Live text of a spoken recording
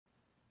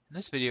In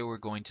this video, we're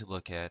going to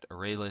look at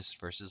ArrayList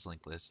versus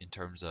LinkedList in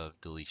terms of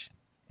deletion.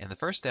 And the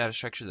first data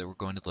structure that we're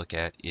going to look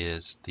at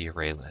is the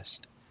ArrayList.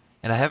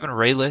 And I have an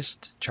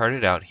ArrayList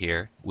charted out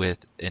here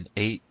with an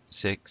 8,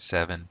 6,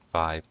 7,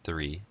 5,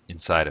 3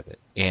 inside of it,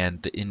 and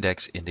the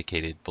index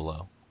indicated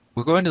below.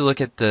 We're going to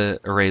look at the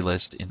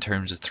ArrayList in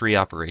terms of three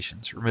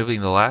operations: removing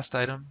the last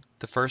item,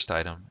 the first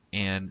item,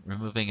 and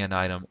removing an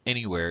item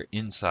anywhere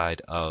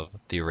inside of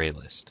the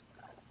ArrayList.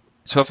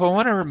 So if I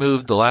want to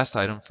remove the last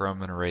item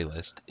from an array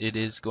list, it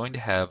is going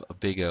to have a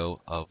big O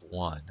of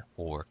 1,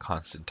 or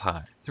constant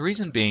time. The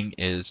reason being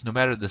is no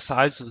matter the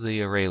size of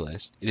the array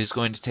list, it is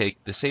going to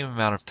take the same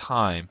amount of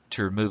time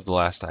to remove the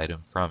last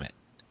item from it.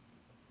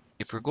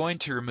 If we're going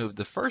to remove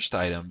the first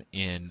item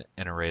in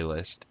an array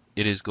list,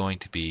 it is going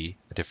to be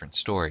a different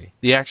story.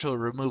 The actual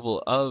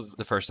removal of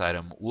the first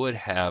item would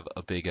have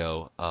a big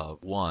O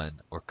of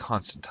 1, or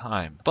constant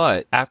time,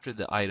 but after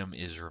the item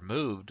is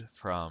removed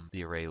from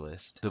the array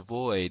list, the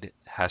void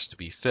has to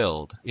be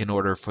filled in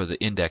order for the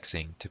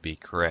indexing to be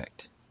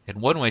correct.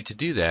 And one way to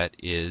do that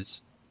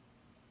is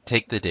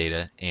take the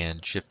data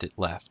and shift it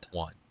left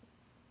 1.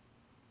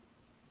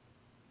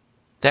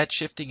 That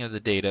shifting of the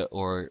data,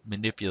 or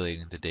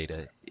manipulating the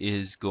data,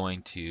 is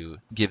going to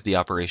give the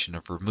operation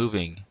of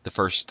removing the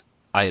first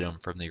item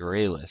from the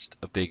array list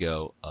a big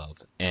O of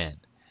n,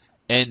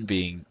 n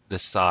being the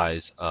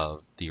size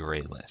of the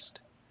array list.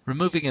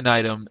 Removing an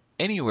item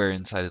anywhere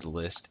inside of the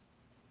list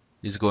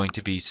is going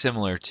to be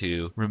similar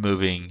to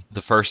removing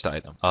the first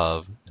item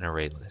of an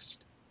array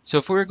list. So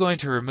if we're going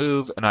to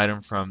remove an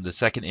item from the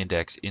second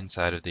index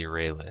inside of the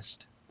array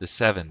list, the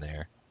 7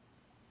 there,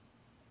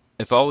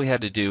 if all we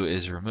had to do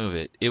is remove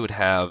it, it would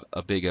have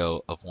a big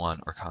O of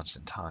 1, or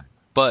constant time.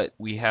 But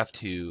we have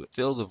to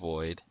fill the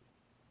void,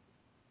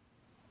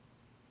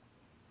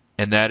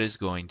 and that is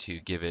going to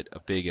give it a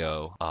big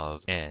O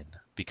of n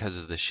because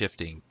of the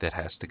shifting that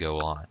has to go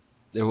on.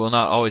 There will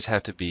not always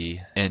have to be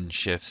n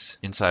shifts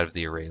inside of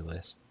the array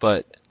list,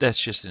 but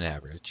that's just an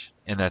average,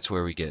 and that's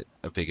where we get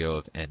a big O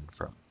of n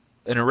from.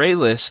 An array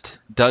list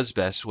does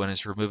best when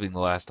it's removing the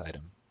last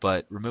item,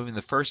 but removing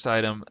the first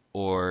item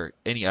or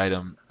any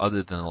item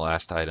other than the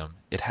last item,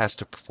 it has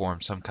to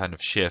perform some kind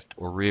of shift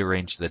or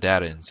rearrange the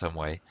data in some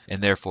way,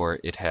 and therefore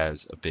it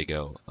has a big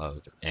O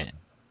of n.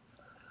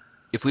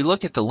 If we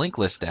look at the linked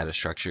list data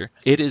structure,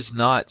 it is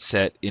not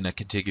set in a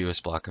contiguous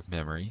block of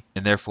memory,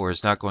 and therefore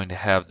is not going to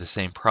have the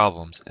same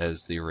problems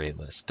as the array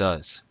list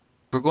does.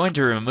 If we're going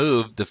to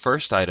remove the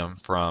first item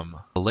from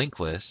a linked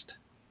list,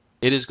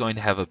 it is going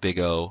to have a big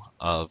O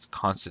of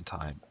constant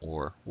time,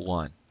 or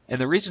 1. And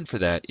the reason for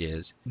that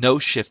is no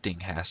shifting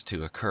has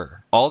to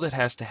occur. All that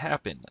has to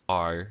happen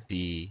are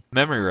the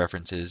memory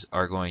references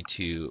are going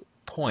to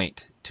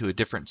point to a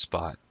different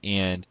spot,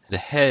 and the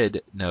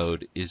head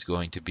node is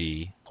going to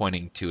be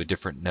pointing to a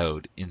different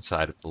node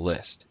inside of the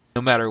list.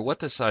 No matter what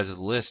the size of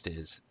the list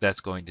is,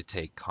 that's going to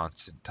take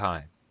constant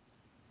time.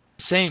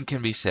 The same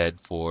can be said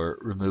for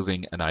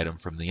removing an item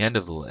from the end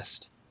of the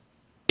list.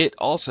 It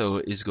also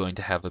is going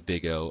to have a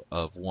big O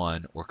of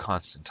 1, or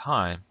constant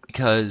time,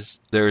 because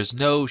there is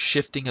no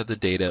shifting of the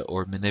data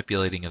or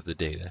manipulating of the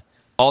data.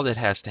 All that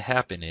has to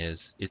happen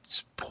is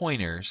its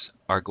pointers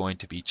are going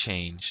to be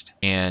changed,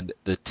 and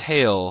the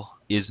tail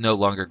is no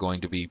longer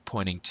going to be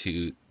pointing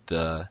to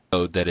the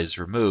node that is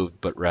removed,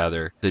 but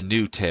rather the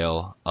new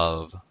tail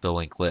of the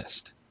linked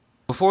list.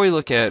 Before we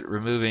look at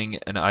removing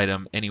an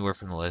item anywhere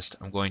from the list,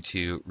 I'm going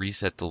to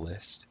reset the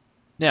list.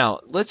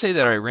 Now, let's say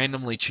that I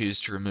randomly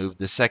choose to remove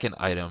the second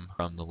item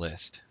from the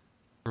list.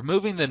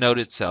 Removing the node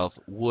itself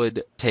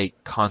would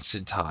take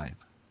constant time,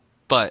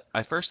 but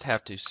I first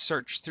have to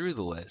search through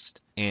the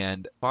list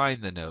and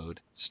find the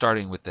node,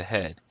 starting with the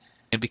head.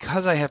 And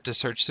because I have to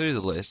search through the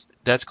list,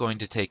 that's going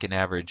to take an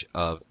average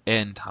of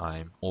n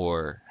time,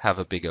 or have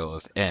a big O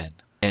of n,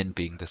 n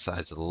being the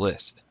size of the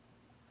list.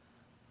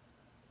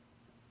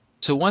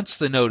 So once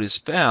the node is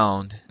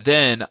found,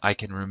 then I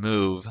can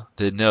remove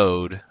the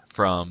node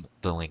from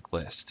the linked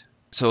list.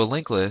 So a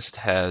linked list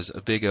has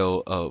a big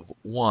O of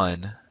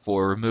 1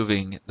 for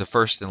removing the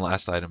first and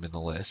last item in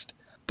the list,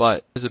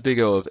 but has a big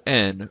O of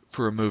n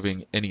for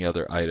removing any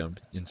other item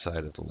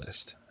inside of the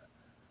list.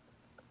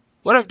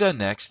 What I've done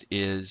next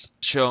is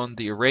shown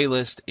the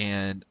ArrayList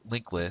and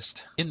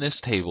LinkedList in this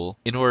table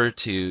in order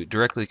to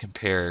directly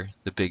compare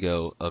the big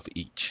O of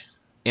each.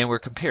 And we're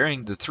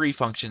comparing the three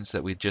functions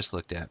that we just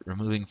looked at: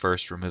 removing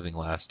first, removing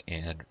last,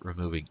 and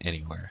removing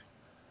anywhere.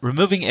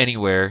 Removing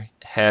anywhere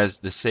has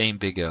the same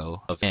big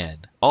O of n.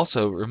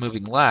 Also,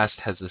 removing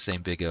last has the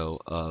same big O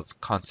of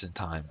constant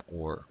time,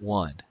 or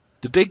 1.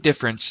 The big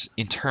difference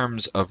in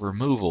terms of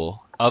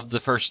removal of the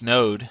first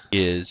node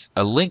is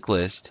a linked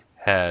list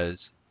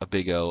has a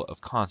big O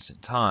of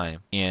constant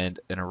time, and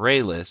an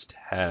array list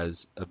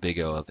has a big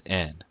O of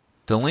n.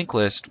 The linked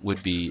list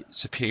would be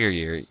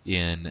superior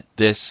in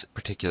this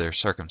particular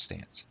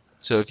circumstance.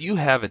 So if you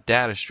have a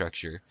data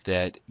structure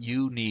that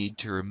you need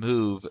to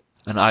remove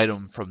an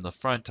item from the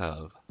front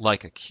of,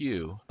 like a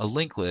queue, a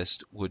linked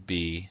list would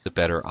be the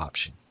better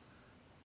option.